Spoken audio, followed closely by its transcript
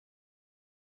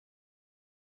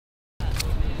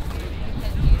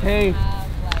Hey.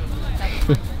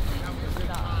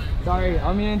 Sorry,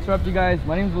 I'm gonna interrupt you guys.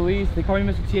 My name's Luis. They call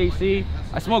me Mr. THC.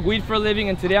 I smoke weed for a living,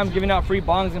 and today I'm giving out free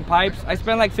bongs and pipes. I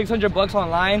spent like 600 bucks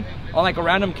online on like a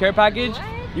random care package.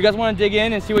 You guys want to dig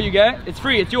in and see what you get? It's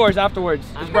free. It's yours afterwards.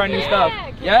 It's brand new stuff.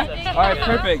 Yeah? All right,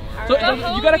 perfect. So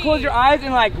you gotta close your eyes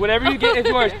and like whatever you get is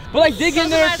yours. But like dig in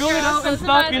there, fill it out and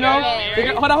stuff, you know.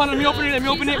 Hold on, let me open it. Let me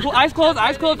open it. Eyes closed.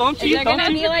 Eyes closed. Don't cheat. Don't cheat. You're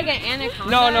gonna be like an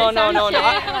anaconda. No.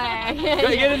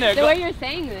 Get in there. The way you're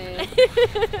saying this.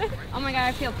 Oh my god,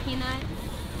 I feel peanut.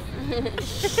 Ooh,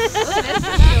 this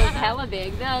feels hella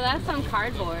big. No, that's some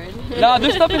cardboard. No,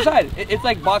 there's stuff inside. It's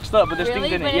like boxed up, but there's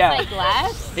things in it. Yeah. It's like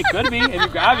glass? It could be. If you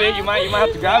grab it, you might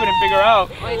have to grab it and figure out.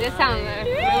 Wait, this sounds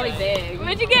really big.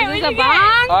 What'd you get? Is this a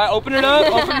bong? All right, open it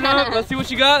up. Open it up. Let's see what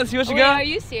you got. Let's see what you got. Are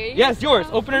you serious? Yes, yours.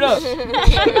 Open it up.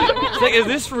 It's like, is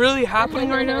this really happening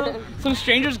right now? Some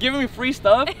strangers giving me free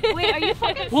stuff? Wait, are you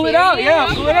fucking serious? Pull it out.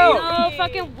 Yeah, pull it out. No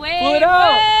fucking way. Pull it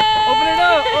out. Open it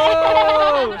up.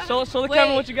 Oh, show the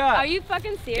camera what you got. Are you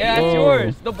fucking serious? Yeah, it's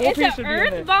yours. The bull piece should be in there.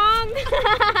 It's an earth bong.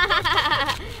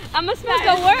 I'm gonna smoke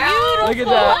the world. Look at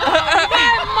that. You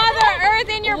got Mother Earth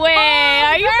in your bong.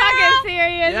 Are you fucking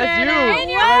serious? That's you. In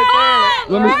your right there.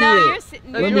 Let me see it.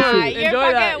 Let me see it.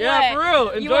 Enjoy that. Yeah, for real.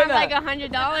 Enjoy that. You want like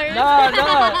 $100?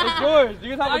 Nah, it's yours. You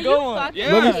can have a good one.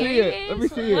 Yeah. Let me see it. Let me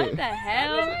see it. What the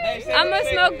hell? I'm gonna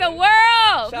smoke the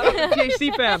world. Shout out to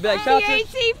THC fam. Be like, shout out to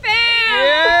THC fam.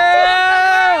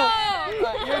 Yeah. You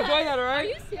enjoy that, alright? Are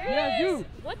you serious? Yeah, you.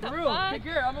 What the fuck? Take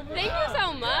care. Thank you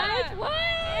so much. What?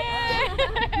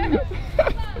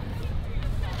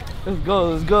 Let's go,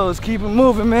 let's go. Let's keep it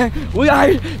moving, man. We are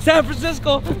in San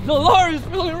Francisco. The Lord is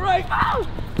feeling right. Ow!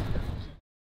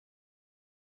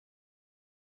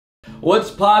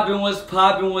 What's poppin',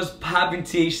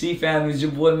 THC fam? It's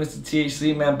your boy, Mr.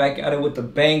 THC, man, back at it with the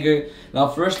banger. Now,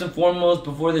 first and foremost,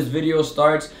 before this video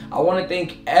starts, I want to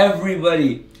thank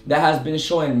everybody that has been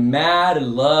showing mad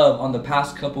love on the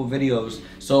past couple videos.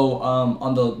 So,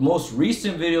 on the most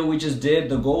recent video we just did,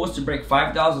 the goal was to break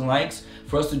 5,000 likes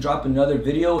for us to drop another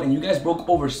video, and you guys broke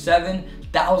over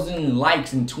 7,000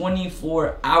 likes in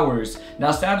 24 hours.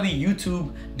 Now, sadly,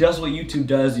 YouTube does what YouTube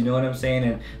does, you know what I'm saying?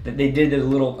 And that they did a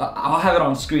little, I'll have it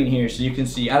on screen here so you can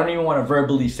see. I don't even want to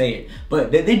verbally say it,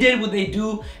 but they did what they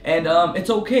do, and it's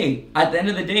okay. At the end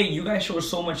of the day, you guys showed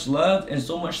so much love and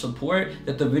so much support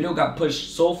that the video got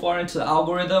pushed so far into the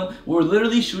algorithm. We're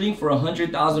literally shooting for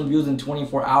 100,000 views in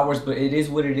 24 hours, but it is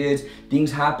what it is.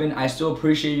 Things happen. I still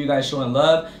appreciate you guys showing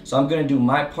love, so I'm gonna do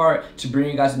my part to bring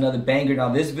you guys another banger. Now,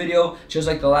 this video, just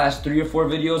like the last 3 or 4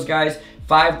 videos, guys,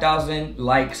 5,000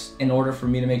 likes in order for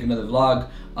me to make another vlog.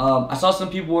 I saw some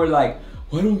people were like,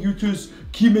 why don't you just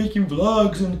keep making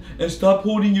vlogs and stop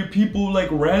holding your people like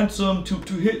ransom to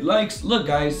hit likes? Look,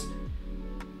 guys,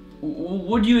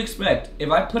 what do you expect?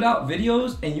 If I put out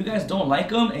videos and you guys don't like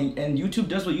them, and YouTube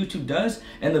does what YouTube does,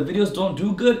 and the videos don't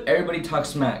do good, everybody talks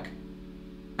smack.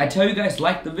 I tell you guys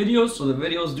like the videos, so the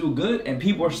videos do good, and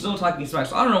people are still talking smack.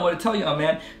 So I don't know what to tell y'all,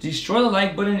 man. Destroy the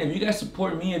like button. If you guys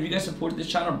support me, if you guys support this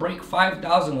channel, break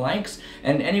 5,000 likes.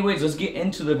 And anyways, let's get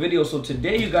into the video. So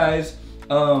today, you guys,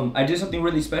 I did something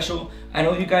really special. I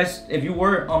know you guys, if you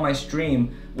were on my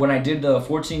stream when I did the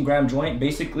 14-gram joint,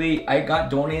 basically I got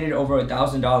donated over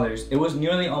 $1,000. It was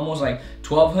nearly almost like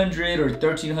 $1,200 or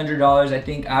 $1,300, I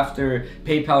think, after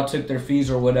PayPal took their fees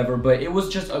or whatever. But it was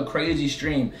just a crazy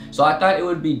stream, so I thought it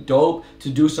would be dope to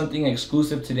do something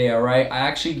exclusive today. All right, I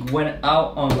actually went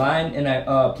out online and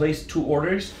I placed 2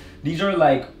 orders. These are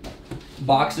like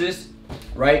boxes,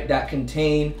 right, that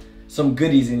contain some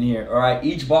goodies in here. All right,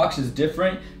 each box is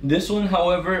different. This one,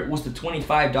 however, was the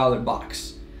 $25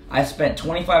 box. I spent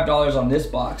 $25 on this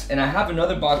box, and I have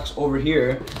another box over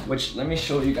here, which let me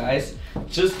show you guys,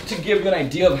 just to give you an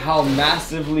idea of how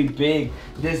massively big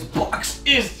this box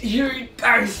is here,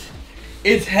 guys.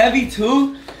 It's heavy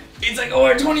too. It's like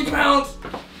over 20 pounds.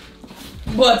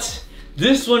 But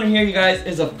this one here, you guys,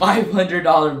 is a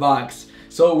 $500 box.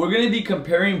 So we're gonna be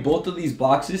comparing both of these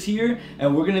boxes here,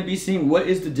 and we're gonna be seeing what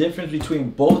is the difference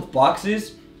between both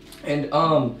boxes. And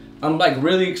I'm like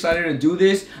really excited to do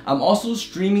this. I'm also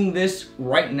streaming this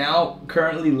right now,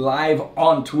 currently live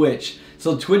on Twitch.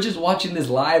 So Twitch is watching this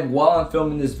live while I'm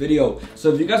filming this video.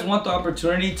 So if you guys want the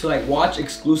opportunity to like watch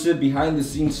exclusive behind the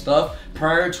scenes stuff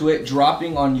prior to it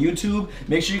dropping on YouTube,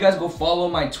 make sure you guys go follow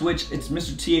my Twitch. It's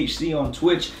Mr. THC on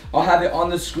Twitch. I'll have it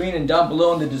on the screen and down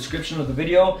below in the description of the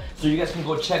video, so you guys can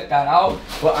go check that out.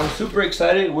 But I'm super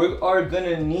excited. We are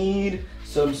gonna need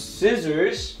some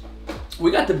scissors. We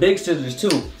got the big scissors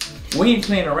too. we ain't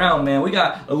playing around, man. We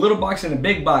got a little box and a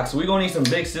big box, so we're gonna need some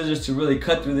big scissors to really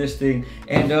cut through this thing.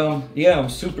 And yeah, I'm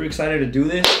super excited to do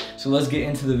this, so let's get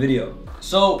into the video.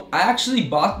 So I actually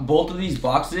bought both of these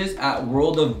boxes at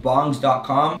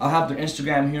worldofbongs.com. I'll have their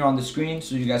Instagram here on the screen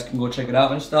so you guys can go check it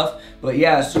out and stuff. But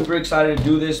yeah, super excited to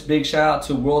do this. Big shout out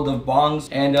to World of Bongs.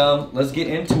 And let's get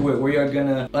into it. We are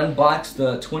gonna unbox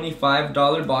the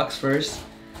 $25 box first.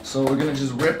 So we're gonna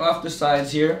just rip off the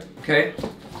sides here, okay?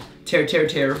 Tear, tear,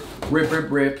 tear, rip,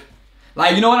 rip, rip.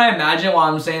 Like, you know what I imagine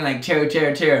while I'm saying like tear,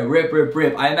 tear, tear, rip, rip,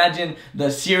 rip? I imagine the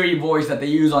Siri voice that they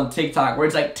use on TikTok where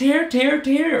it's like tear, tear,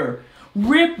 tear.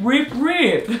 Rip, rip,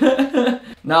 rip.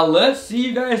 Now let's see,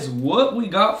 you guys, what we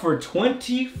got for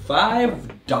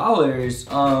 $25.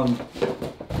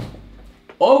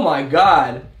 Oh my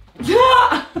god.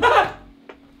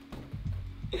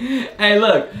 Hey,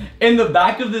 look, in the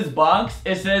back of this box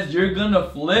it says you're gonna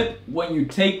flip when you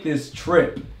take this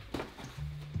trip.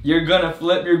 You're going to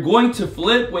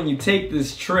flip when you take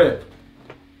this trip.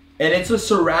 And it's a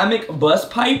ceramic bus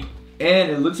pipe.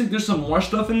 And it looks like there's some more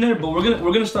stuff in there, but we're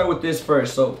gonna start with this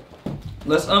first. So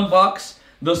let's unbox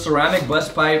the ceramic bus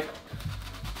pipe.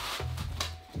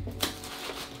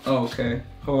 Oh, okay,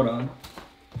 hold on.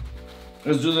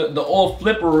 Let's do the old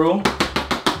flipperoo.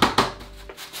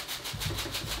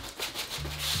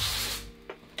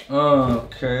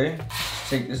 Okay, let's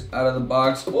take this out of the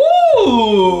box.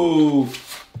 Ooh,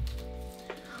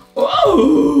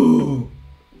 ooh,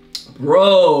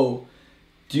 bro.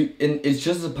 And it's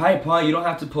just a pipe, huh? You don't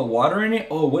have to put water in it?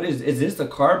 Oh, what is this the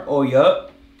carb? Oh,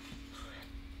 yup.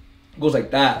 Goes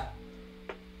like that.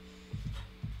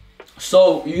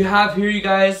 So you have here, you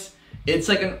guys, it's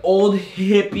like an old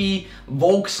hippie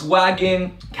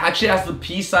Volkswagen. Actually has the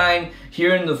peace sign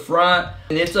here in the front,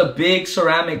 and it's a big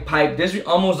ceramic pipe. This is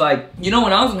almost like, you know,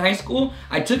 when I was in high school,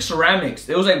 I took ceramics.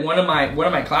 It was like one of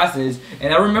my classes,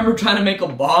 and I remember trying to make a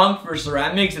bong for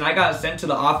ceramics, and I got sent to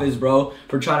the office, bro,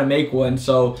 for trying to make one.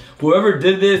 So whoever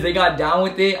did this, they got down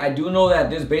with it. I do know that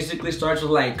this basically starts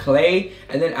with like clay,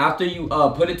 and then after you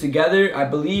put it together, I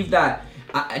believe that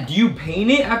do you paint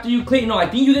it after you clay? No, I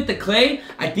think you get the clay.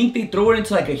 I think they throw it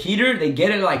into like a heater. They get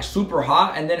it like super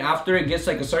hot, and then after it gets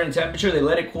like a certain temperature, they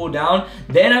let it cool down.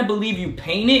 Then I believe you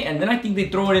paint it, and then I think they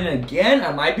throw it in again.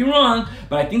 I might be wrong,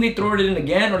 but I think they throw it in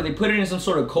again, or they put it in some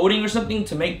sort of coating or something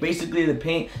to make basically the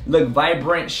paint look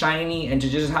vibrant, shiny, and to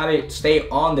just have it stay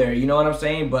on there. You know what I'm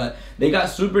saying? But they got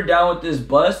super down with this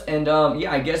bus, and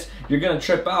yeah, I guess you're gonna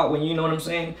trip out when, you know what I'm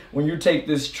saying, when you take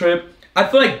this trip. I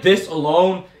feel like this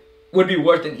alone would be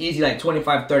worth an easy like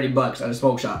 25-30 bucks at a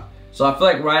smoke shop. So I feel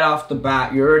like right off the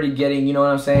bat, you're already getting, you know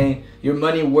what I'm saying, your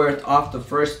money worth off the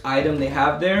first item they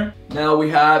have there. Now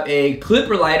we have a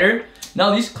clipper lighter.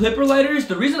 Now these clipper lighters,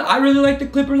 the reason I really like the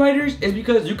clipper lighters is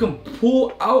because you can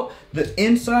pull out the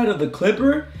inside of the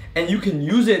clipper and you can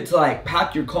use it to like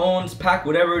pack your cones, pack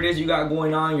whatever it is you got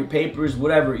going on, your papers,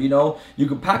 whatever, you know. You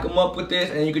can pack them up with this,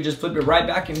 and you can just flip it right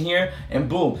back in here, and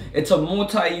boom. It's a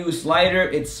multi-use lighter.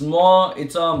 It's small.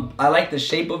 It's I like the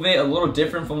shape of it, a little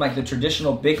different from like the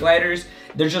traditional big lighters.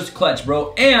 They're just clutch,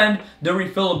 bro, and they're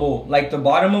refillable. Like the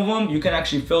bottom of them, you can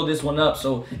actually fill this one up,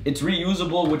 so it's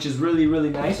reusable, which is really, really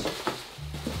nice.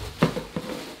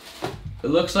 It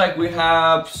looks like we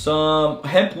have some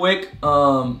hemp wick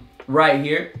right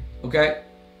here, okay?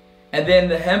 And then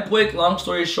the hemp wick, long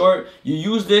story short, you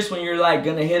use this when you're like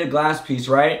gonna hit a glass piece,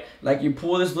 right? Like you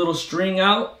pull this little string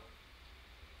out,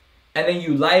 and then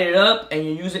you light it up, and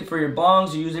you use it for your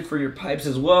bongs, you use it for your pipes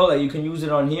as well. Like you can use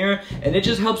it on here, and it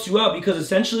just helps you out, because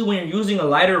essentially when you're using a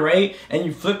lighter, right, and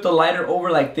you flip the lighter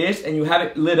over like this, and you have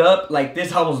it lit up like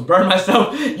this, I almost burned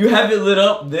myself. You have it lit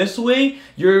up this way,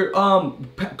 you're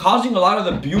causing a lot of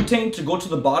the butane to go to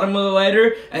the bottom of the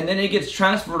lighter, and then it gets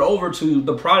transferred over to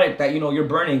the product that, you know, you're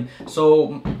burning.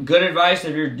 So good advice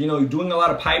if you're, you know, you're doing a lot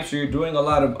of pipes, or you're doing a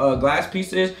lot of glass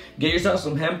pieces, get yourself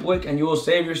some hemp wick, and you will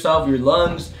save yourself your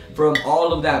lungs from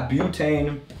all of that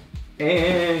butane.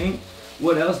 And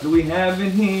what else do we have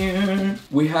in here?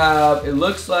 We have, it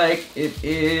looks like it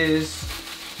is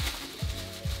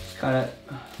kind of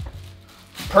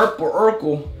purple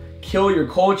Urkel, kill your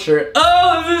culture.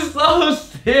 Oh, this is so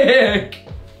sick.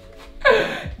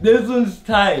 This one's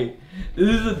tight. This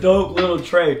is a dope little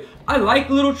tray. I like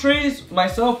little trays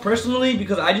myself personally,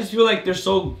 because I just feel like they're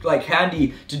so like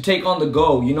handy to take on the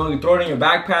go. You know, you throw it in your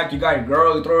backpack, you got your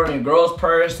girl, you throw it in your girl's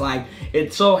purse. Like,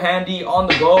 it's so handy on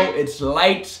the go. It's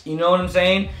light, you know what I'm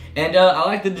saying? And I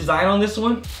like the design on this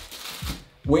one.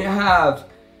 We have,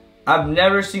 I've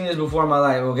never seen this before in my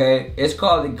life, okay? It's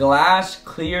called the glass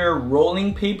clear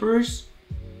rolling papers.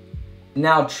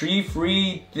 Now tree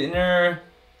free, thinner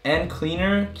and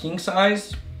cleaner, king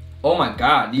size. Oh my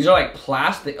god, these are like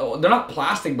plastic. Oh, they're not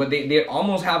plastic, but they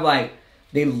almost have like,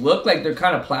 they look like they're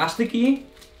kind of plasticky.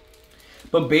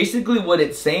 But basically what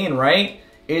it's saying, right,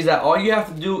 is that all you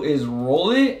have to do is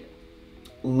roll it,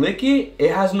 lick it.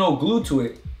 It has no glue to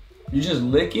it. You just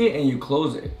lick it and you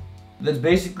close it. That's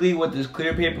basically what this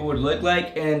clear paper would look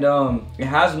like. And it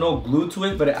has no glue to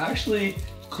it, but it actually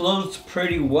closed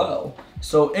pretty well.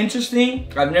 So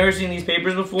interesting. I've never seen these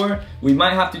papers before. We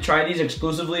might have to try these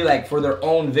exclusively like for their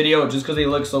own video just because they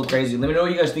look so crazy. Let me know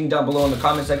what you guys think down below in the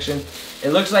comment section. It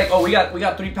looks like, oh, we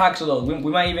got 3 packs of those.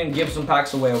 We might even give some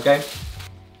packs away, okay?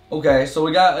 Okay, so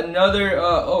we got another,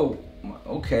 oh,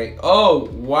 okay. Oh,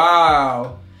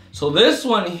 wow. So this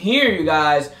one here, you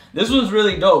guys, this one's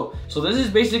really dope. So this is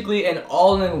basically an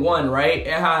all-in-one, right?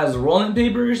 It has rolling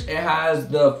papers, it has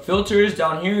the filters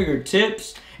down here, your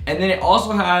tips, and then it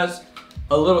also has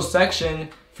a little section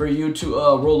for you to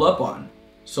roll up on.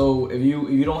 So if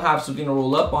you don't have something to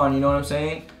roll up on, you know what I'm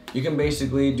saying? You can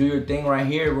basically do your thing right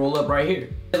here, roll up right here.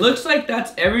 It looks like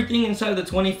that's everything inside the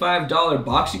 $25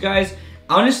 box, you guys.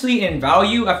 Honestly, in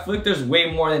value, I feel like there's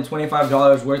way more than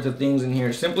 $25 worth of things in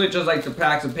here. Simply just like the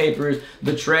packs of papers,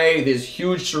 the tray, this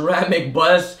huge ceramic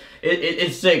bus.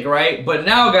 It's sick, right? But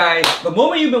now, guys, the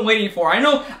moment you've been waiting for. I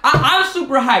know, I'm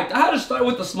super hyped. I had to start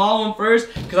with the small one first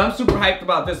because I'm super hyped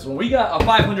about this one. We got a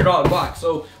 $500 box.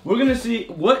 So we're going to see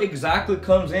what exactly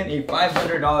comes in a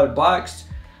 $500 box.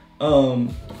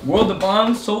 World of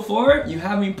Bonds, so far, you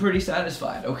have me pretty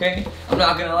satisfied, okay? I'm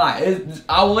not gonna lie.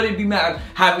 I wouldn't be mad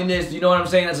having this, you know what I'm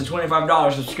saying? That's a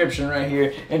 $25 subscription right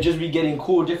here and just be getting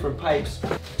cool different pipes.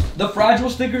 The fragile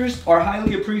stickers are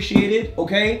highly appreciated,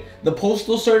 okay? The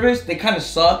postal service, they kind of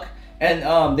suck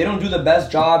and they don't do the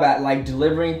best job at like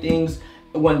delivering things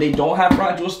when they don't have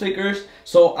fragile stickers.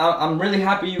 So I'm really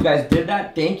happy you guys did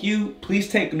that. Thank you. Please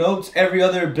take notes. Every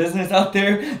other business out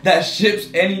there that ships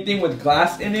anything with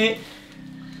glass in it.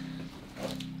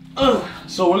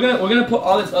 So we're gonna put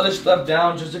all this other stuff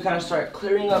down just to kind of start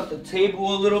clearing up the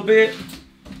table a little bit.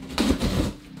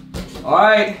 All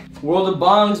right, World of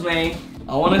Bongs, man.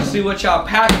 I want to see what y'all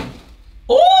packing.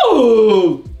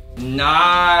 Ooh,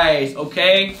 nice.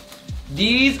 Okay,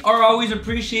 these are always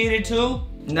appreciated too.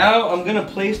 Now I'm gonna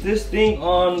place this thing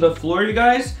on the floor, you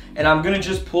guys, and I'm gonna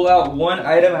just pull out one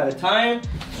item at a time.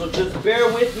 So just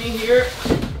bear with me here.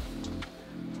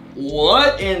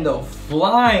 What in the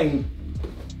flying?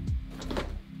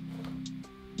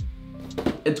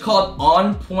 It's called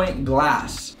On Point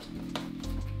Glass.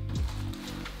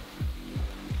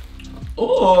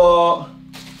 Oh.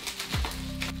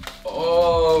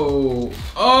 Oh.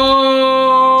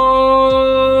 Oh.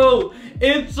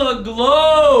 It's a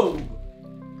globe.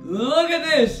 Look at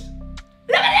this.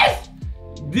 Look at this.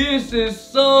 This is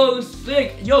so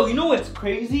sick. Yo, you know what's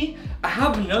crazy? I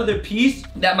have another piece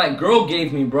that my girl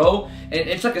gave me, bro. And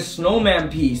it's like a snowman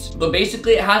piece. But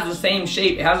basically it has the same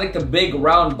shape. It has like the big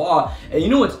round ball. And you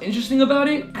know what's interesting about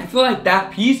it? I feel like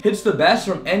that piece hits the best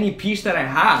from any piece that I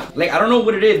have. Like, I don't know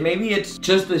what it is. Maybe it's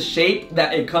just the shape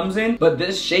that it comes in. But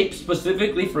this shape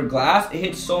specifically for glass, it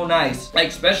hits so nice. Like,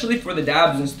 especially for the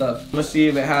dabs and stuff. Let's see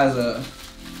if it has a...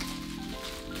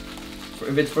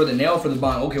 if it's for the nail or for the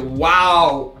bond. Okay,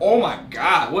 wow. Oh my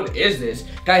God, what is this?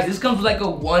 Guys, this comes with like a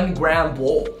 1 gram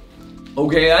bowl.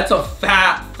 Okay, that's a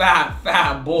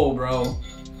fat bowl, bro.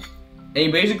 And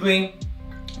you basically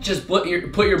just put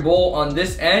your bowl on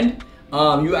this end.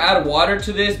 You add water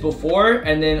to this before,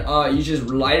 and then you just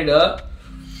light it up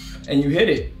and you hit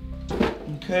it.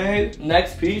 Okay,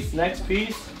 next piece.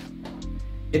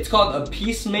 It's called a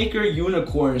Peacemaker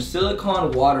Unicorn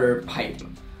Silicone Water Pipe.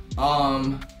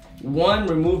 1,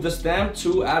 remove the stem.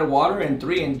 2, add water. And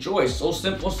 3, enjoy. So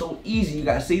simple, so easy. You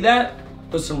guys see that?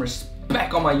 Put some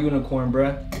respect on my unicorn,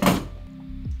 bruh.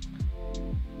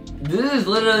 This is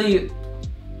literally...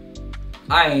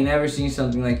 I ain't never seen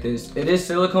something like this. It is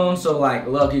silicone, so like,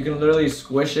 look, you can literally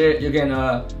squish it. You can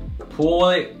pull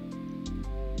it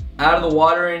out of the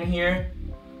water in here.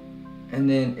 And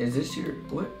then, is this your...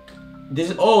 what?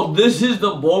 This, oh, this is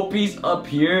the bowl piece up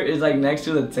here. Is like next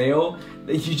to the tail.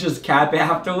 That you just cap it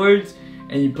afterwards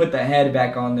and you put the head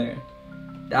back on there.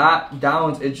 That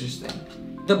one's interesting.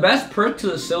 The best perk to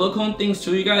the silicone things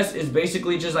too, you guys, is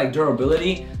basically just like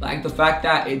durability. Like the fact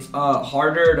that it's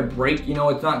harder to break. You know,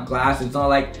 it's not glass. It's not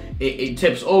like it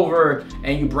tips over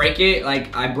and you break it.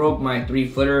 Like I broke my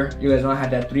 3-footer. You guys know I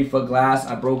had that 3-foot glass.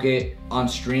 I broke it on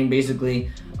stream basically.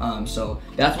 So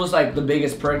that's what's like the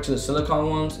biggest perk to the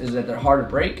silicone ones, is that they're hard to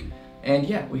break. And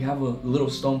yeah, we have a little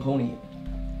stone pony.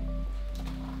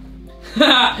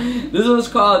 This one's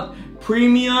called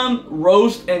Premium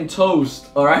Roast and Toast.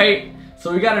 All right,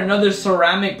 So we got another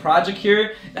ceramic project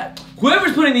here.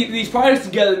 Whoever's putting these products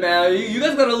together, man, you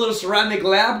guys got a little ceramic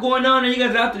lab going on, or you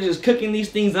guys out there just cooking these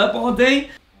things up all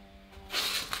day?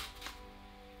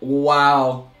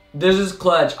 Wow. This is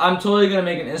clutch. I'm totally gonna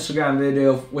make an Instagram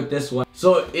video with this one.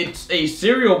 So it's a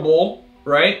cereal bowl,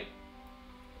 right?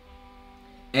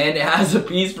 And it has a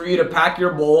piece for you to pack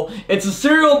your bowl. It's a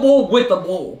cereal bowl with a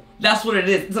bowl. That's what it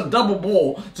is. It's a double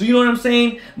bowl. So you know what I'm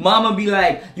saying? Mama be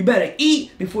like, you better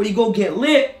eat before you go get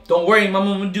lit. Don't worry,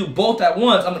 Mama, I'm gonna do both at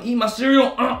once. I'm gonna eat my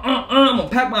cereal. I'm gonna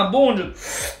pack my bowl and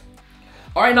just...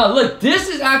 All right, now look, this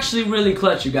is actually really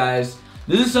clutch, you guys.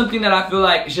 This is something that I feel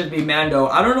like should be Mando.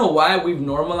 I don't know why we've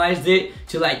normalized it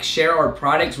to like share our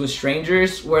products with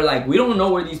strangers where like we don't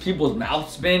know where these people's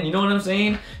mouths been, you know what I'm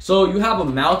saying? So you have a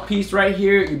mouthpiece right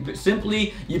here.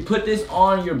 You put this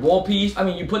on your bowl piece. I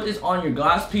mean, you put this on your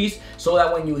glass piece so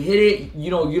that when you hit it, you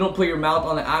know, you don't put your mouth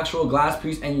on the actual glass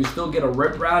piece and you still get a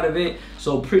ripper out of it.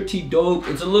 So pretty dope.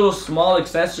 It's a little small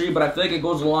accessory, but I feel like it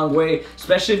goes a long way,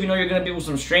 especially if you know you're gonna be with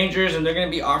some strangers and they're gonna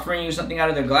be offering you something out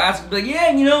of their glass. Be like,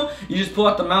 yeah, you know, you just pull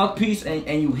out the mouthpiece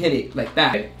and you hit it like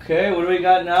that. Okay, what do we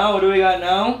got now? What do we got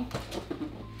now?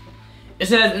 It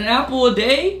says an apple a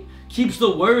day keeps the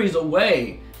worries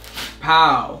away.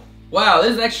 Pow. Wow,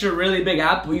 this is actually a really big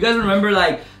apple. You guys remember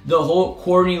like the whole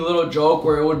corny little joke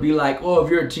where it would be like, oh, if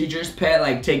you're a teacher's pet,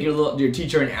 like take your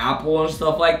teacher an apple and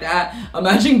stuff like that.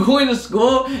 Imagine going to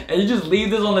school and you just leave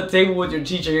this on the table with your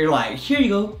teacher. You're like, here you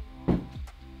go.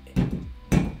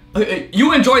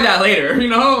 You enjoy that later, you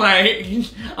know? Like,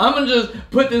 I'm gonna just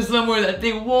put this somewhere that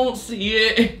they won't see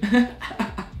it.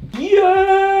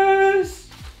 Yes!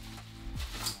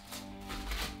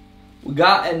 We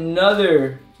got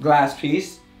another glass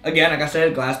piece. Again, like I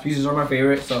said, glass pieces are my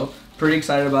favorite, so pretty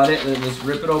excited about it. Let's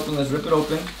rip it open, let's rip it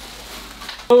open.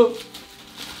 Oh,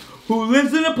 who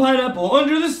lives in a pineapple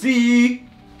under the sea?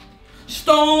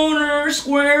 Stoner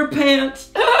square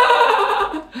pants.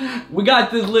 We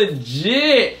got this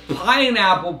legit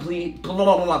pineapple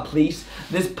piece.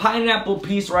 This pineapple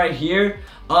piece right here.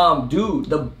 Dude,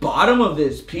 the bottom of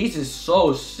this piece is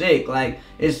so sick. Like,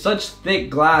 it's such thick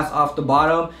glass off the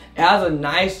bottom. It has a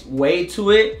nice weight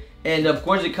to it. And of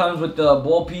course it comes with the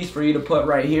bowl piece for you to put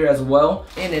right here as well.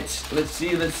 And it's, let's see.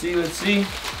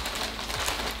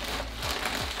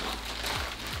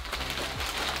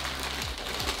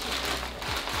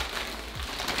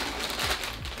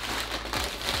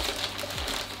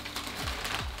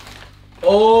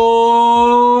 Oh,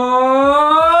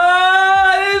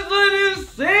 this one is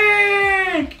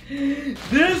sick.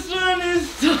 This one is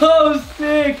so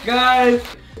sick, guys.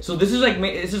 So this is like,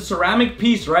 it's a ceramic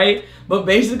piece, right? But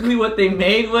basically what they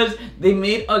made was, they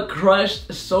made a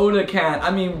crushed soda can.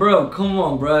 I mean, bro, come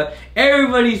on, bro.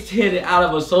 Everybody's hit it out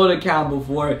of a soda can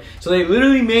before. So they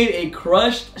literally made a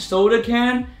crushed soda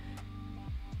can.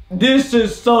 This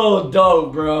is so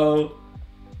dope, bro.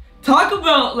 Talk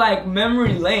about like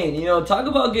memory lane, you know, talk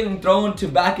about getting thrown to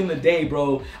back in the day,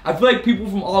 bro. I feel like people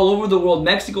from all over the world,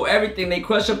 Mexico, everything, they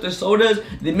crush up their sodas,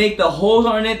 they make the holes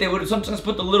on it, they would sometimes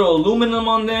put the little aluminum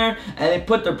on there, and they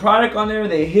put the product on there,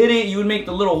 they hit it, you would make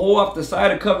the little hole off the side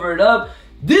to cover it up.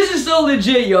 This is so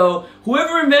legit, yo.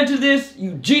 Whoever invented this,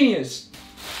 you genius.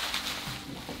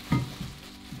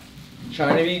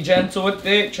 Trying to be gentle with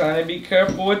it, trying to be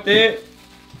careful with it.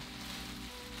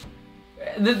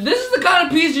 This is the kind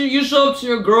of piece you show up to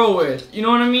your girl with. You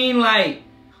know what I mean? Like,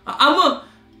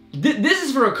 this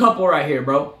is for a couple right here,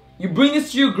 bro. You bring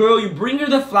this to your girl, you bring her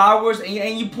the flowers,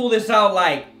 and you pull this out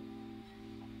like,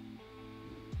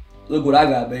 look what I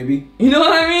got, baby. You know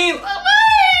what I mean?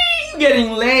 You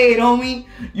getting laid, homie.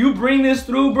 You bring this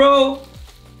through, bro.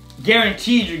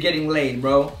 Guaranteed you're getting laid,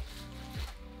 bro.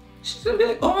 She's gonna be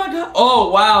like, oh my god.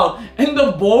 Oh wow. And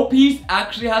the bowl piece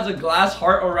actually has a glass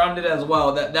heart around it as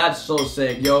well. That's so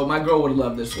sick. Yo, my girl would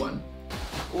love this one.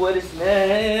 What is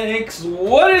next?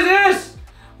 What is this?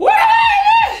 What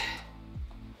is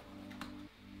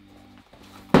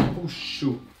this? Oh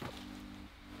shoot.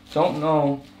 Don't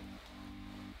know.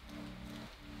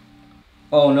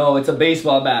 Oh no, it's a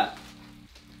baseball bat.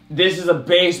 This is a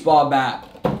baseball bat.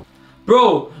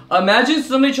 Bro, imagine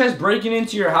somebody tries breaking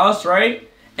into your house, right?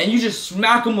 And you just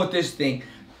smack them with this thing.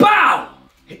 Bow!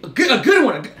 A good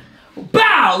one.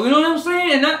 Bow! You know what I'm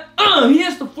saying? And that, he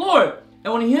hits the floor.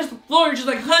 And when he hits the floor, you're just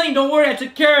like, honey, don't worry, I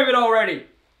took care of it already.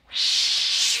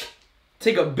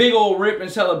 Take a big old rip in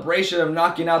celebration of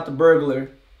knocking out the burglar.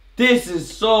 This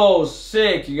is so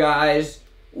sick, you guys.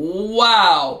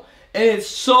 Wow. And it's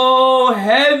so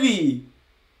heavy.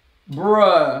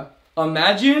 Bruh.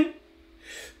 Imagine.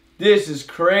 This is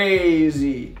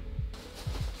crazy.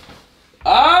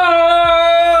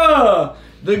 Ah!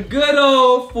 The good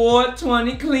old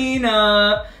 420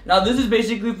 cleaner. Now this is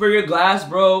basically for your glass,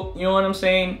 bro. You know what I'm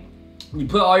saying? You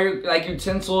put all your like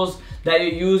utensils that you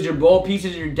use, your bowl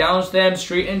pieces, your down stem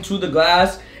straight into the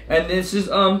glass. And this is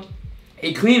a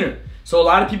cleaner. So a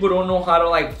lot of people don't know how to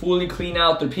like fully clean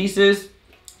out their pieces.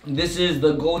 This is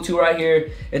the go-to right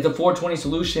here. It's a 420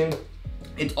 solution.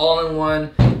 It's all in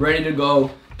one, ready to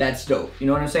go. That's dope. You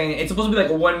know what I'm saying? It's supposed to be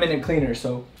like a 1-minute cleaner.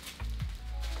 So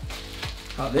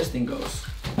how this thing goes.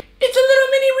 It's a little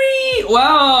mini reed.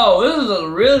 Wow, this is a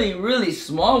really, really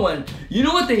small one. You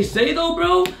know what they say though,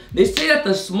 bro? They say that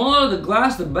the smaller the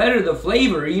glass, the better the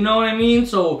flavor. You know what I mean?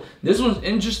 So this one's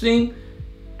interesting.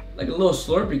 Like a little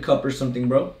Slurpee cup or something,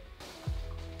 bro.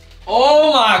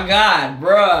 Oh my God,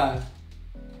 bruh.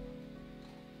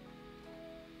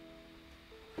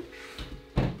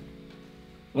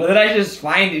 What did I just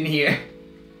find in here?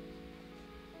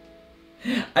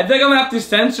 I think I'm gonna have to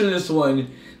censor this one.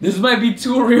 This might be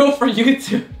too real for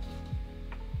YouTube.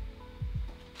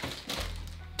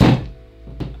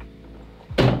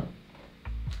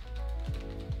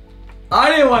 I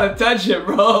didn't want to touch it,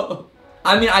 bro.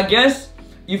 I mean, I guess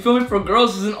you feel me, for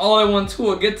girls isn't all in one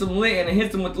tool. It gets them lit and it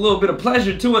hits them with a little bit of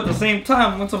pleasure too at the same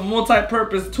time. It's a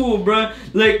multi-purpose tool, bro.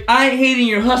 Like, I ain't hating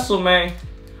your hustle, man.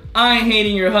 I ain't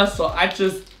hating your hustle. I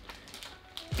just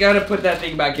gotta put that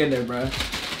thing back in there, bro.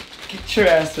 Get your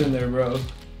ass in there, bro.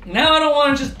 Now I don't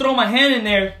want to just throw my hand in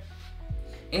there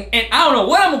and I don't know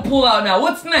what I'm gonna pull out now.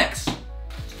 What's next?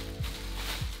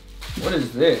 What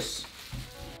is this?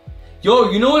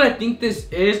 Yo, you know what I think this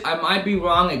is? I might be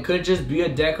wrong. It could just be a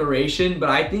decoration, but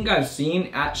I think I've seen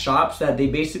at shops that they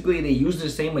use the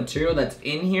same material that's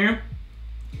in here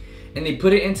and they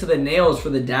put it into the nails for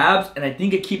the dabs, and I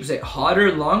think it keeps it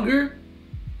hotter longer.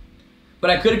 But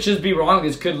I could just be wrong.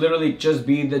 This could literally just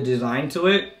be the design to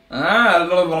it. Ah,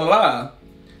 blah, blah, blah.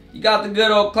 You got the good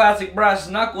old classic brass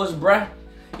knuckles, bruh.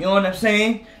 You know what I'm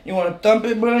saying? You want to thump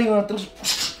it, bruh? You want to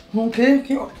thump? Okay,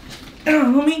 okay.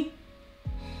 Homie.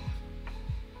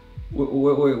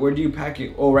 Where do you pack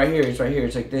it? Oh, right here. It's right here.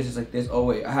 It's like this. It's like this. Oh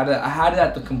wait, I had it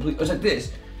at the complete. It's like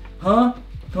this. Huh?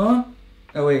 Huh?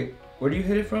 Oh wait. Where do you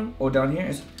hit it from? Oh, down here.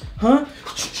 It's, huh?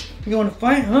 You want to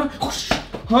fight? Huh?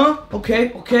 Huh?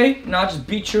 Okay. Okay. Now just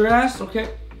beat your ass. Okay.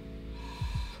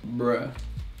 Bruh.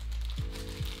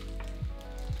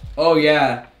 Oh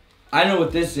yeah. I know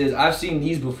what this is. I've seen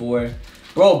these before.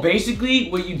 Bro, basically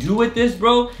what you do with this,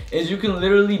 bro, is you can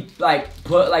literally like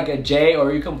put like a J,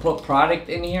 or you can put product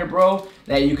in here, bro,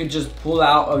 that you can just pull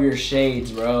out of your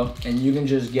shades, bro, and you can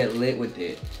just get lit with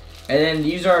it. And then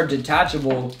these are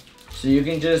detachable, so you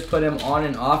can just put them on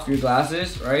and off your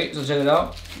glasses, right? So check it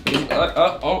out.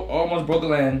 Oh, almost broke the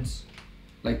lens.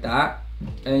 Like that.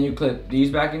 And then you clip these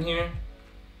back in here.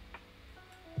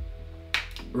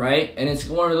 Right? And it's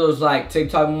one of those like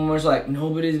TikTok moments like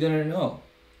nobody's gonna know.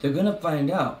 They're gonna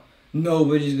find out.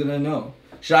 Nobody's gonna know.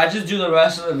 Should I just do the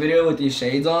rest of the video with these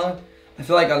shades on? I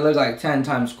feel like I look like 10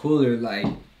 times cooler. Like,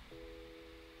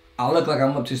 I look like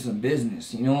I'm up to some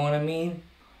business. You know what I mean?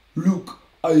 Luke,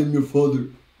 I am your father.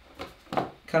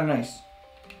 Kind of nice.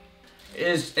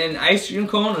 It's an ice cream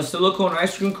cone, a silicone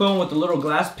ice cream cone with a little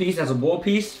glass piece as a bowl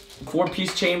piece.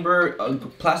 4-piece chamber, a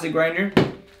plastic grinder.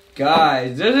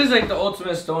 Guys, this is like the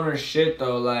ultimate stoner shit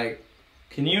though. Like,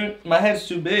 can you? My head's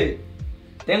too big.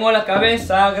 Tengo la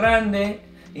cabeza grande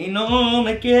y no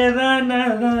me queda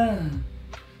nada.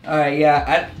 Alright,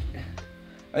 yeah.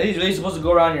 Are these really supposed to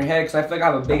go around your head? Because I feel like I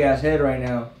have a big ass head right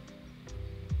now.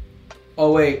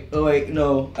 Oh wait,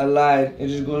 no, I lied. It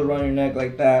just goes around your neck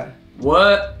like that.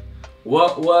 What?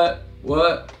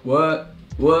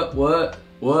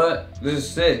 This is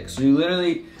sick. So you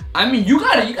literally, I mean, you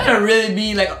gotta really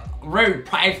be like very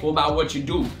prideful about what you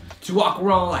do to walk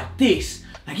around like this.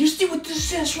 Like, you see what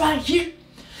this is right here?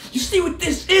 You see what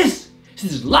this is?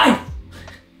 This is life.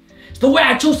 It's the way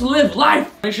I chose to live life.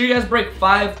 Make sure you guys break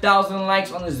 5,000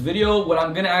 likes on this video. What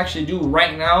I'm gonna actually do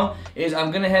right now is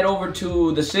I'm gonna head over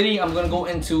to the city. I'm gonna go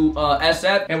into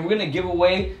SF, and we're gonna give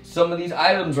away some of these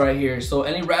items right here. So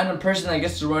any random person that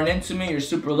gets to run into me, you're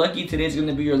super lucky. Today's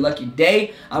gonna be your lucky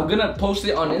day. I'm gonna post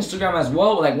it on Instagram as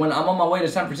well, like when I'm on my way to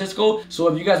San Francisco. So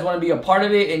if you guys wanna be a part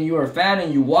of it and you're a fan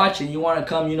and you watch and you wanna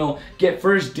come, you know, get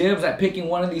first dibs at picking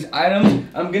one of these items,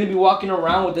 I'm gonna be walking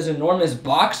around with this enormous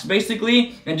box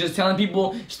basically and just telling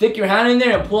people, stick your hand in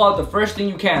there and pull out the first thing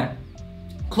you can.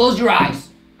 Close your eyes,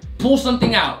 pull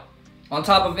something out. On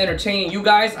top of entertaining you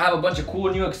guys, I have a bunch of cool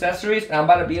new accessories, and I'm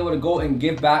about to be able to go and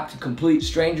give back to complete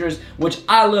strangers, which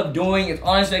I love doing. It's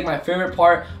honestly like my favorite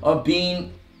part of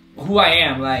being who I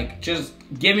am. Like, just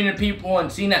giving to people and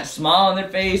seeing that smile on their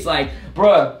face. Like,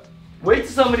 bruh, wait till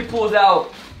somebody pulls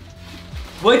out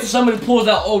Wait till somebody pulls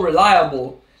out "Oh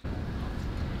Reliable."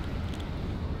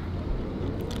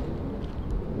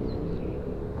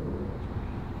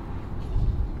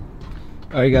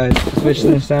 Alright guys, it's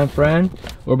Michelin in San Fran.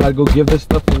 We're about to go give this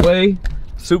stuff away.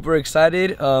 Super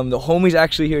excited. The homie's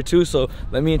actually here too, so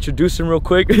let me introduce him real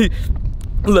quick.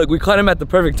 Look, we caught him at the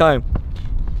perfect time.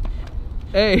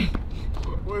 Hey.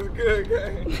 What's good,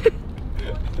 gang?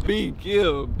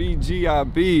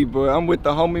 BGIB, but I'm with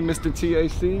the homie Mr.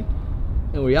 TAC.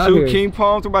 And we out here. King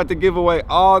Palms. We're about to give away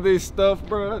all this stuff,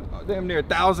 bro. Damn near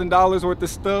 $1,000 worth of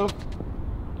stuff.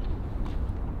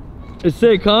 It's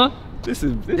sick, huh? This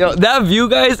is Yo, that view,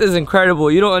 guys, is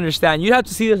incredible. You don't understand. You'd have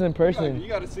to see this in person. You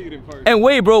gotta see it in person. And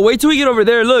wait, bro, wait till we get over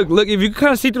there. Look, if you can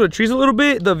kind of see through the trees a little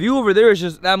bit, the view over there is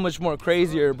just that much more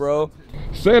crazier, bro.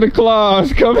 Santa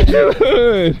Claus coming to the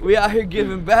hood. We out here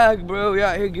giving back, bro. We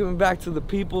out here giving back to the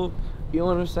people. You know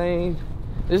what I'm saying?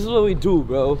 This is what we do,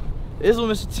 bro. This is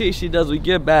what Mr. THC does. We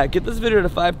give back. Get this video to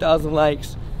 5,000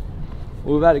 likes.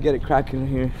 We're about to get it cracking in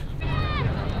here.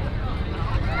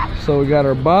 So we got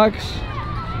our box.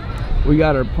 We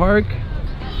got our park,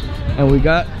 and we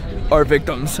got our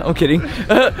victims. I'm kidding.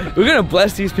 We're gonna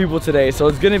bless these people today, so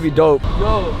it's gonna be dope.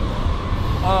 Yo,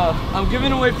 I'm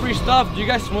giving away free stuff. Do you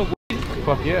guys smoke weed?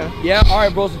 Fuck yeah. Yeah, all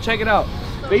right, bro, so check it out.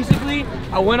 Basically,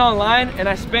 I went online and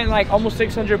I spent like almost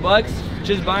 600 bucks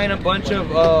just buying a bunch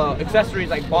of accessories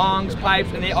like bongs,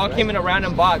 pipes, and they all came in a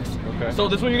random box. Okay. So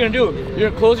this is what you're gonna do. You're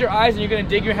gonna close your eyes and you're gonna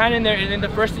dig your hand in there, and then the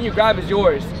first thing you grab is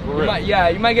yours.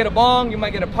 You might get a bong, you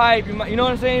might get a pipe, you know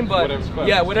what I'm saying? But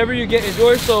yeah, whatever you get is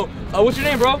yours. So what's your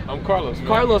name, bro? I'm Carlos. Man.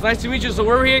 Carlos, nice to meet you. So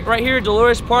we're here, right here at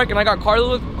Dolores Park, and I got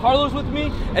Carlos with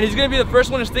me, and he's gonna be the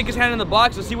first one to stick his hand in the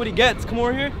box to see what he gets. Come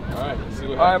over here. All right, let's see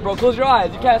what happens. All right, bro, close your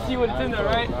eyes. You can't see what's in there,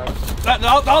 right? That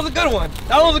was a good one.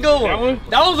 That was a good one.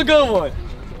 That was a good one.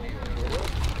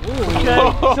 Ooh,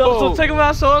 okay. So check them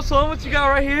out. Show them what you got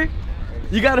right here.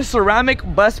 You got a ceramic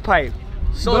bus pipe.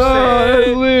 So sick.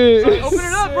 So open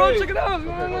it up, bro. Check it out. You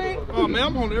know what I mean? Oh man,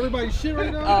 I'm on everybody's shit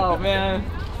right now. Oh man.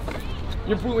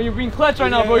 You're being clutch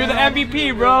right now, bro. You're the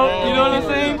MVP, bro. You know what I'm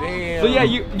saying? Damn. So yeah,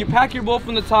 you pack your bowl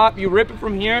from the top, you rip it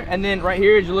from here, and then right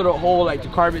here is your little hole like to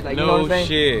carve it, like you know what I'm saying?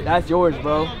 Shit. That's yours,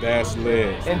 bro. That's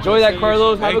lit. Enjoy that,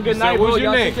 Carlos. Have a good night, bro. What's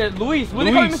your name? Luis. What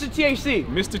do they call you, Mr. THC?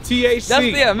 Mr. THC.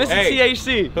 That's Mr.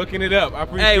 THC. Hooking it up. I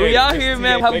appreciate it. Hey, we out here,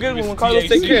 man. Have a good one. Carlos,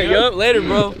 take care. Yup. Later,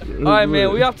 bro. All right,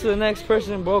 man. We off to the next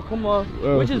person, bro. Come on.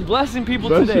 Which is blessing people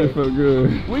today. That shit felt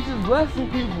good. Which is blessing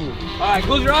people. All right,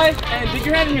 close your eyes and dig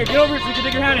your hand in here. Get over here so you can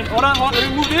dig your hand in. Hold on. Let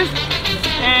me move this.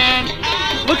 And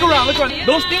look around.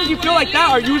 Those things you feel like that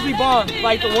are usually bongs,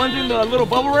 like the ones in the little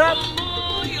bubble wrap.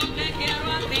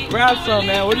 Grab some,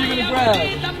 man. What are you gonna grab?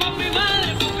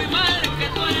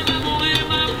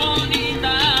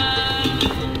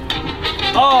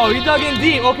 Oh, he dug in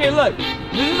deep. Okay, look.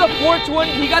 This is a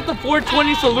 420. He got the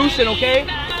 420 solution, okay?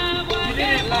 You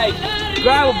didn't like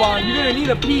grab a bong. You're gonna need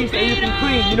a piece that you can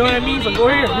clean. You know what I mean? So go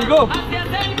here. Here you go.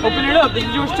 Open it up. This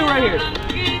is yours too, right here.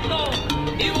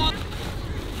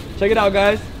 Check it out,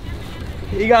 guys.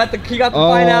 He got the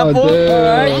pineapple. All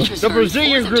right. The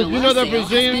Brazilian group, you know the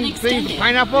Brazilian thing, the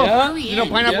pineapple? Yeah. You know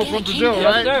pineapple from Brazil,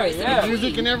 right? Yes, sir. Yeah. The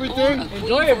music and everything.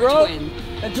 Enjoy it, bro.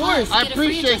 Enjoy it. I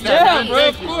appreciate that. Yeah, man. bro.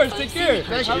 Of course. Take care.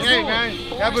 Thank you. Hey, man.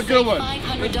 Have a good one.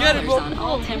 Get it, bro.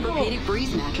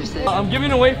 I'm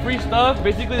giving away free stuff.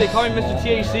 Basically, they call me Mr.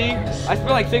 THC. I spent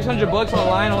like 600 bucks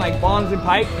online on like bongs and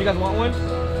pipes. You guys want one?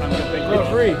 It's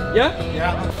free. Yeah?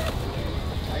 Yeah.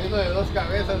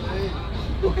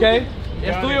 Okay.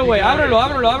 Es tuyo, güey. Ábrelo.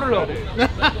 Ábrelo,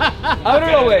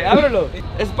 güey.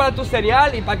 Es para tu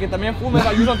cereal y para que también fumes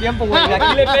al mismo tiempo, güey. De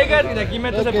aquí le pegas y de aquí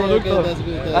metes el producto.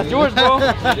 That's yours, bro.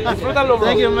 Disfrútalo, bro.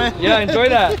 Thank you, man. Yeah, enjoy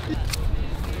that.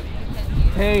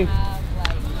 Hey.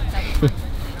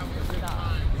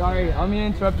 Sorry, I don't mean to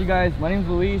interrupt you guys. My name's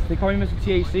Luis. They call me Mr.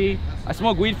 THC. I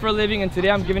smoke weed for a living, and today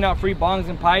I'm giving out free bongs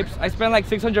and pipes. I spent like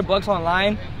 600 bucks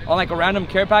online on like a random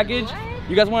care package.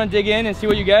 You guys want to dig in and see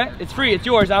what you get? It's free. It's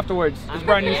yours afterwards. It's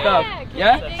brand new stuff.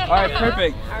 Yeah? All right,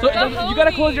 perfect. So you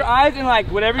gotta close your eyes and like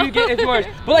whatever you get is yours.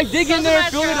 But like dig in there,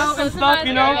 fill it up and stuff,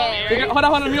 you know. Hold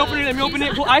on. Let me open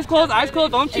it. Eyes closed.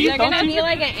 Don't cheat. Is there gonna be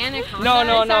like an anaconda? No.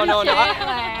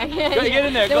 Get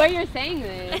in there. The way you're saying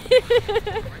this.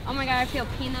 Oh my god, I feel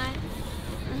peanut.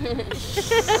 Ooh, this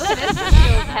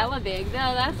feels hella big.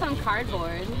 No, that's some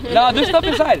cardboard. No, there's stuff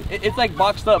inside. It's like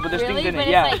boxed up, but there's things in it.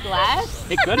 Yeah. It's like glass?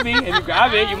 It could be. If you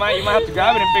grab it, you might have to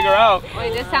grab it and figure out.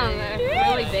 Wait, this sounds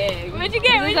really big. What'd you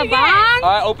get? Is this a bong? All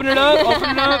right, open it up.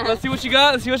 Let's see what you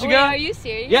got. Wait, are you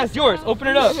serious? Yeah, it's yours. Open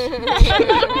it up.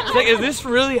 It's like, is this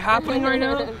really happening right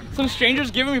now? Some strangers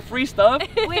giving me free stuff?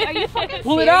 Wait, are you fucking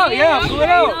Pull it out. Yeah, pull it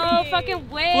out. No fucking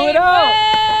way. Pull it out.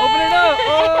 Open it up.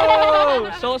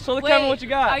 Oh, show the camera what you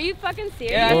got. Are you fucking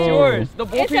serious? Yeah, it's yours. The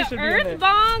bull It's piece an should be in earth there.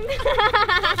 bong.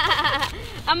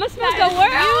 I'm gonna smoke the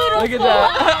world. Look at that.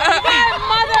 You got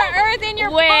Mother Earth in your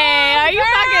palm. Wait, are you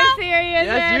fucking serious?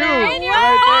 That's you. In your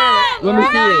Right palm. Let me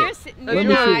see it. Let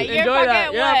me see. Enjoy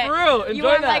that. Yeah, for real. Enjoy You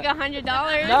want that. like $100?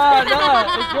 Nah,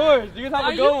 it's yours. You can have Are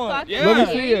a you good one. fucking Let me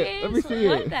see serious? it. Let me see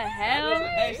What it. the hell?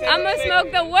 Hey, I'm gonna smoke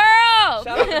the world.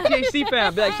 Shout out to THC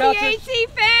fam. Be like, shout out to THC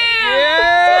fam.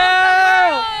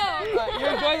 Yeah. Smoke You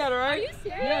enjoy that, alright? Are you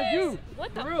serious? Yeah, you. What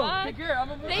the For real. fuck? Take care. I'm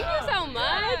gonna Thank you so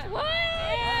much. What?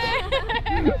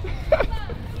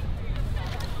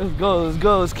 Let's go, let's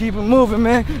go, let's keep it moving,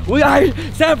 man. We out here,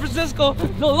 San Francisco.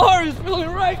 The Lord is feeling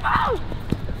right. Ow!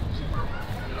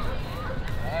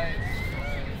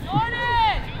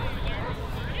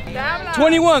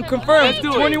 21, confirmed. Let's do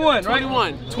it. 21, right?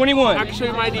 21. 21. I can show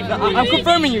you my ID. I'm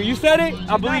confirming you. You said it.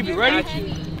 I believe you. Ready?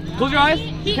 Close your eyes.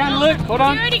 Kind of look. Hold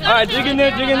on. All right, dig in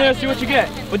there, see what you get.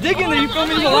 But dig in there. You feel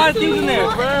me? There's a lot of things in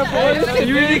there.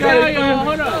 You really gotta.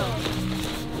 Hold up.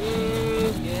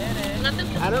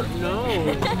 I don't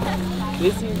know.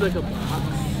 This seems like a box.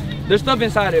 There's stuff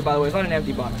inside it, by the way. It's not an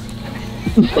empty box.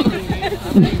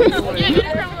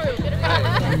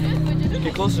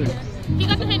 Get closer. He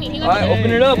got the Henny. He got All right,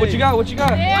 open it up. What you got? What you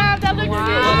got? Yeah, that looks good.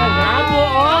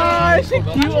 Oh, she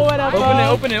cute or whatever.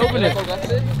 Open it.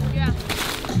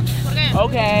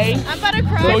 Okay. I'm about to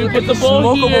cry. So we put the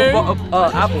bowl here.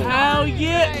 Smokable apple. Hell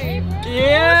yeah.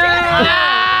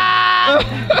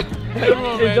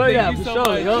 Enjoy that for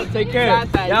sure. Yo, take care.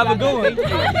 You have a good one.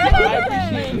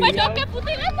 Mas yo que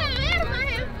puta essa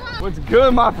merda, What's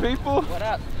good, my people? What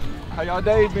up? How y'all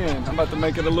day been? I'm about to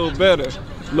make it a little better.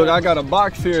 Look, I got a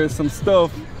box here of some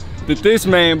stuff that this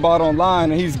man bought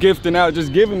online and he's gifting out,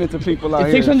 just giving it to people out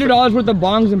here. It's $600 worth of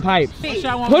bongs and pipes. No,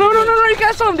 you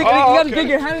got something. You gotta stick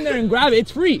your hand in there and grab it.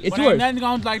 It's free. It's yours. Nothing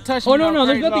gonna like touch Oh no,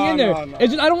 there's nothing in there. No.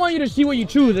 It's just I don't want you to see what you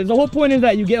choose. The whole point is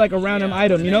that you get like a random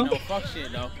item, you know? No, fuck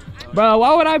shit, though. Bro,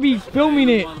 why would I be filming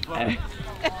it?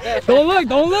 Don't look.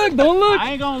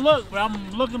 I ain't gonna look, but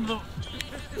I'm looking to.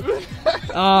 You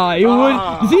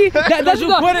would. See, that's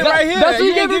You put it right here. That's You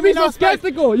you ain't get to give be me so no space.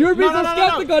 skeptical. You were being so No.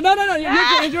 skeptical. No.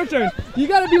 It's your turn. You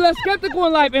gotta be less skeptical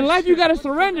in life. In life, you gotta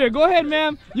surrender. Go ahead,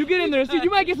 ma'am. You get in there. See, you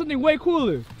might get something way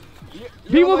cooler.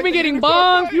 People have been getting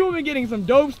bombs. People have been getting some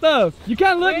dope stuff. You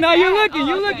can't look now. You're looking.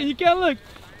 You're looking. You can't look.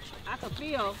 I can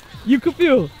feel. You can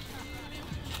feel.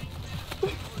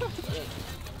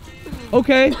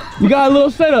 Okay, you got a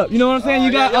little setup. You know what I'm saying?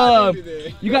 You got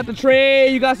you got the tray.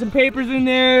 You got some papers in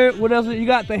there. What else? You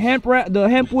got the hemp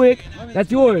wick. That's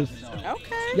yours.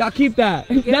 Okay. Y'all keep that.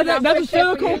 That's a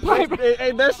silicone pipe.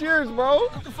 Hey, that's yours, bro.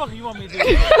 What the fuck do you want me to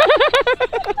do?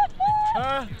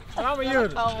 Huh? I'm a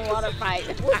unit. Cold water pipe.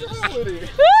 What's wrong with it?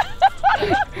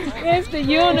 It's the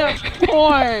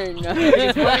unicorn.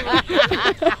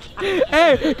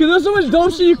 Hey, cause there's so much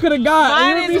dope shit you could have got.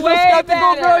 Mine You is would be so way skeptical,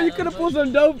 bro. better. You could have pulled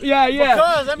some dope. Yeah.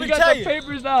 Because, let me you got tell the you.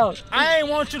 papers out. I ain't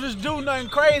want you to do nothing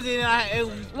crazy. And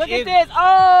Look at this.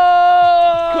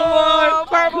 Oh. Come on.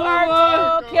 Purple Come R2.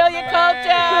 on. Kill your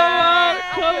culture.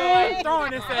 Come on.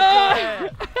 throwing this at your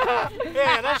ass.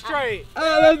 Yeah, that's straight.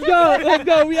 Let's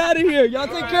go. We out of here. Y'all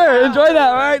take care. Enjoy that.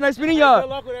 All right. Nice meeting Good y'all.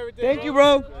 luck with everything. Thank you,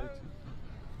 bro.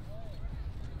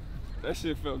 That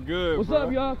shit felt good, What's bro.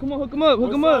 up, y'all? Come on, hook him up.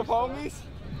 Hook him up. What's up, homies?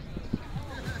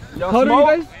 Y'all How old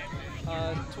are you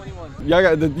guys? 21. Y'all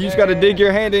got you just gotta dig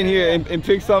your hand in here and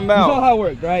pick something You saw out. how it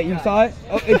worked, right? You saw it?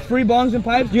 Oh, it's free bongs and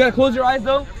pipes. You gotta close your eyes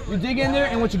though. You dig in there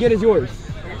and what you get is yours.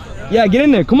 Yeah, get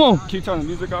in there. Come on. Keep turning the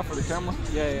music off for the camera.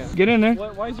 Yeah. Get in there.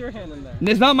 Why is your hand in there?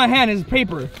 It's not my hand, it's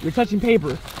paper. You're touching paper.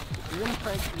 You're gonna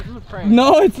prank. This is a prank.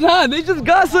 No, it's not. They just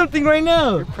got something right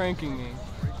now. You're pranking me.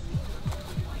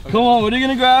 Come on, what are you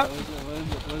gonna grab?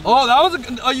 Oh, that was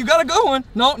a, you got a good one.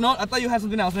 No, I thought you had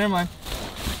something else. Never mind.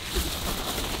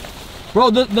 Bro,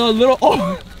 the little,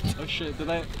 oh. Oh shit, did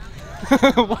I?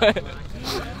 What?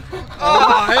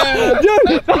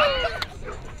 Dude.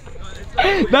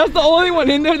 That's the only one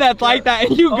in there that's like that,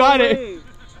 and you got it.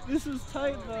 This is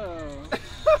tight though.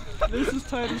 This is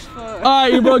tight as fuck.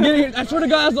 Alright, bro, get in here. I swear to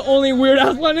God, that's the only weird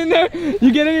ass one in there.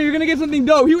 You get in here, you're gonna get something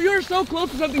dope. You're so close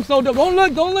to something so dope. Don't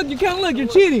look, you can't look. You're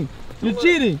cheating. You're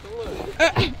cheating.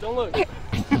 Don't look.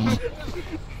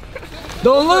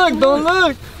 Don't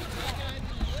look.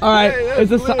 Alright,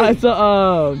 it's a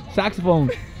saxophone.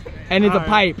 And it's a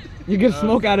pipe. You get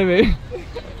smoke out of it.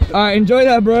 Alright, enjoy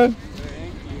that, bro.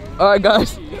 Alright,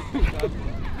 guys.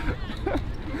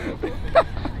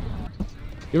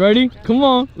 You ready? Come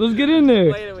on, let's get in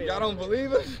there. Y'all don't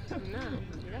believe us?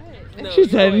 She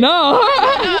said no.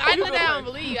 I said I don't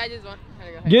believe you. I just want her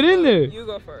to go ahead. Get in there. You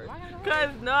go first. Cause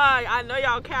no, I know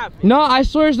y'all capping. No, I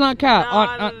swear it's not cap.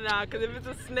 No, cause if it's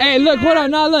a snake. Hey, look, hold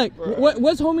on, now look.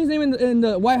 What's homie's name in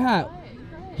the white hat?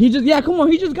 He just, yeah, come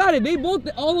on, he just got it. They both,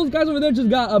 all those guys over there just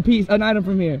got an item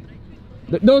from here.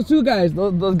 Those two guys,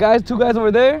 those guys, two guys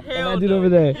over there, Hell and that dude no. over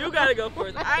there. You gotta go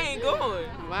first. I ain't going.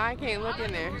 Why I can't look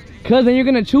in there? Cause then you're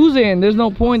gonna choose it, and there's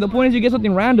no point. The point is you get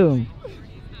something random.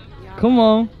 Come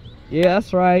on. Yeah,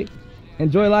 that's right.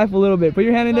 Enjoy life a little bit. Put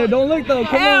your hand in there. Don't look though.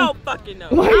 Come Hell on. fucking no.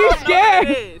 Why are you scared?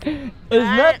 It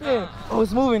It's nothing. Oh,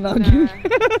 it's moving now.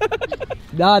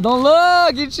 Nah, don't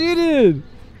look. You cheated.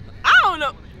 I don't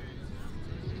know.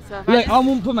 So Look, I'm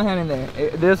gonna put my hand in there.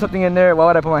 There's something in there. Why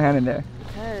would I put my hand in there?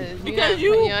 Because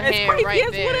you, as crazy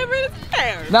as whatever it is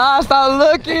there. Nah, stop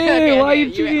looking. Okay, Why okay,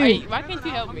 you cheating? why can't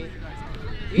you help me?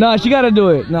 Nah, she gotta do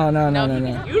it. No.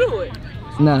 You do it.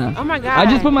 Nah. Oh my god. I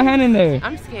just put my hand in there.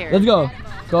 I'm scared. Let's go.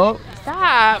 Go.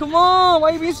 Stop. Come on.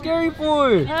 Why you being scary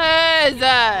for?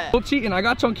 Cause Don't cheating. I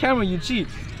got you on camera. You cheat.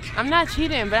 I'm not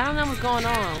cheating, but I don't know what's going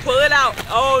on. Pull it out.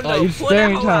 Oh no. You Pull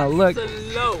staring, that trying to look.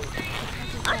 slow.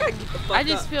 I gotta get the fuck I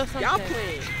just up. feel something. Y'all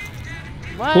playing.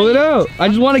 What? Pull it out. I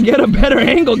just want to get a better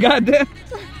angle. Goddamn.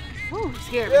 Ooh,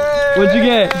 scared me. What'd you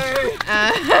get?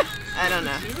 I don't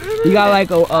know. You got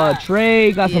like a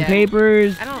tray. Got some Yeah.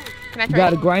 papers. I don't. Can I You try?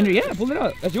 got a grinder. Yeah, pull it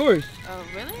out. That's yours. Oh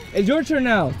really? It's your turn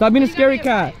now. Stop being a scary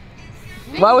cat.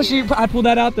 Why would she? I pulled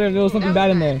that out there and there was something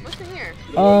bad in there. What's in here?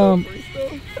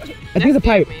 I think it's a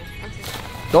pipe.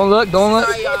 Don't look. Don't look.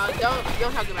 Sorry, y'all.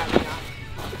 Don't talk about me,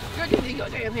 y'all. Girl, just go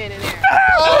take your hand in there.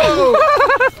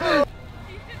 Oh!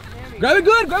 Grab it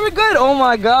good. Grab it good. Oh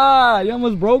my God! You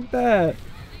almost broke that.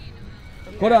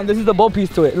 Hold on. This is the bowl piece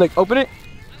to it. Look. Open it.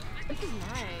 This is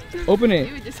nice. Open it.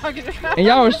 You were just talking about. And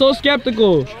y'all were so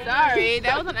skeptical. Sorry,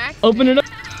 that was an accident. Open it up. Oh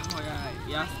my god.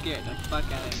 Y'all scared the fuck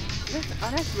out of me.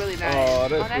 Oh, that's really nice. Oh,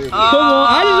 that's really cute. Come on.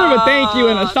 I deserve a thank you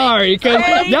and a sorry because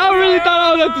y'all really thought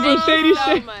I was up to some shady so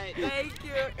shit. much. Thank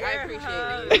you. I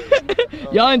appreciate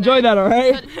it. Y'all enjoy that, all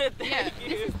right? Yeah,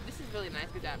 this is really nice.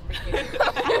 Good job. Thank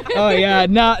you. Oh yeah,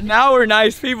 now we're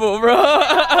nice people, bro.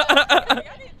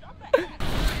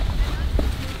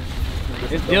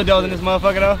 It's dildos in this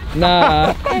motherfucker though.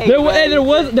 Nah, there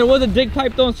was a dick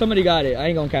pipe though, and somebody got it. I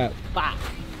ain't gonna cap.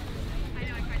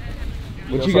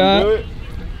 What you got? Good?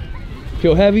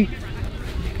 Feel heavy? I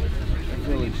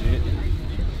feel legit.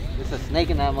 There's a snake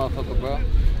in that motherfucker, bro.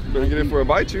 Better get in for a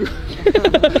bite, you.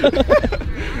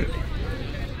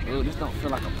 Ooh, this don't feel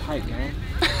like a pipe, man.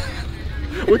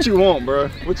 What you want, bro?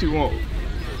 What you want?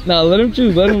 Nah, let him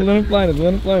choose. Let him find it.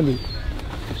 Let him find it.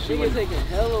 Shit is taking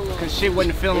hella long. Cause shit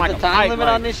wasn't feeling like a Is the time pipe. limit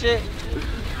Like, on this shit?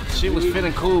 shit was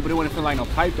feeling cool, but it wouldn't feel like no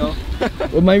pipe though.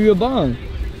 It might be a bomb.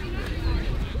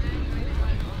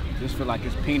 Just feel like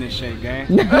it's penis shaped, gang.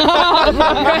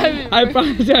 I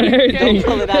promise you on everything. Don't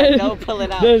pull it out. Don't pull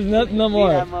it out. There's nothing no Leave more.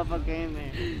 that motherfucker in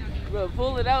there. Bro,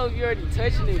 pull it out if you're already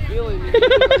touching it, feeling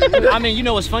it. I mean, you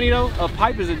know what's funny though? A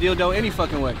pipe is a dildo any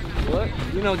fucking way. What?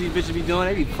 You know what these bitches be doing?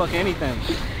 They be fucking anything.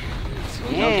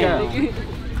 Damn. Okay.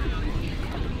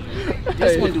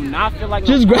 This one do not feel like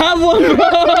Just no grab one,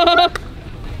 bro.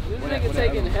 This nigga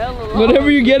taking hella long.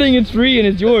 Whatever you're getting, it's free and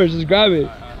it's yours. Just grab it.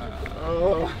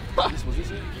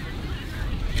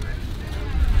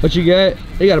 What you get?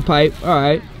 You got a pipe. All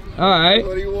right. All right.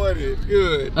 What he wanted.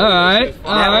 Good. All right.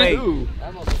 All right. Ooh,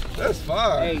 that's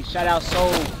fine. Hey, shout out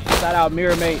Soul, shout out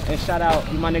Mirror Mate, and shout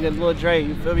out my nigga Lil Dre.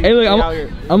 You feel me? Hey, look, Get I'm out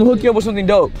here. gonna hook you up with something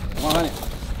dope. 100.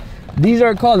 These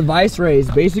are called vice rays.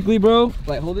 Basically, bro,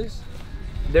 like hold this.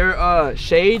 They're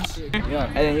shades, Yeah.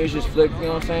 and then you just flick. You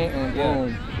know what I'm saying? And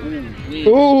boom.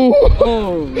 Ooh.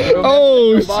 Boom.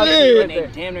 Oh, And shit. they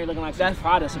damn near looking like some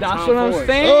Prada, some That's Tom what I'm Ford.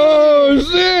 saying. Oh,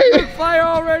 shit. Fire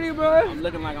already, bro. I'm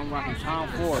looking like I'm rocking Tom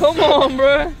Ford. Come on,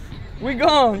 bro. We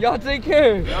gone. Y'all take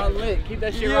care. Y'all lit. Keep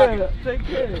that shit Yeah, rocking. take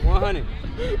care. 100.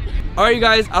 Alright, you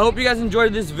guys, I hope you guys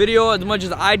enjoyed this video as much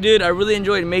as I did. I really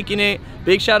enjoyed making it.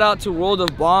 Big shout out to World of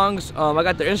Bongs. I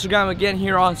got their Instagram again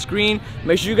here on screen.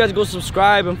 Make sure you guys go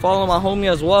subscribe and follow my homie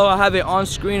as well. I have it on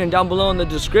screen and down below in the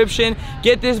description.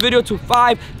 Get this video to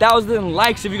 5,000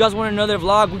 likes if you guys want another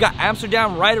vlog. We got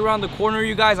Amsterdam right around the corner,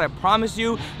 you guys. I promise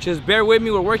you. Just bear with me.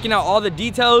 We're working out all the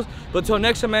details. But till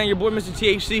next time, man, your boy Mr.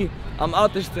 THC. I'm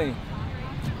out this thing.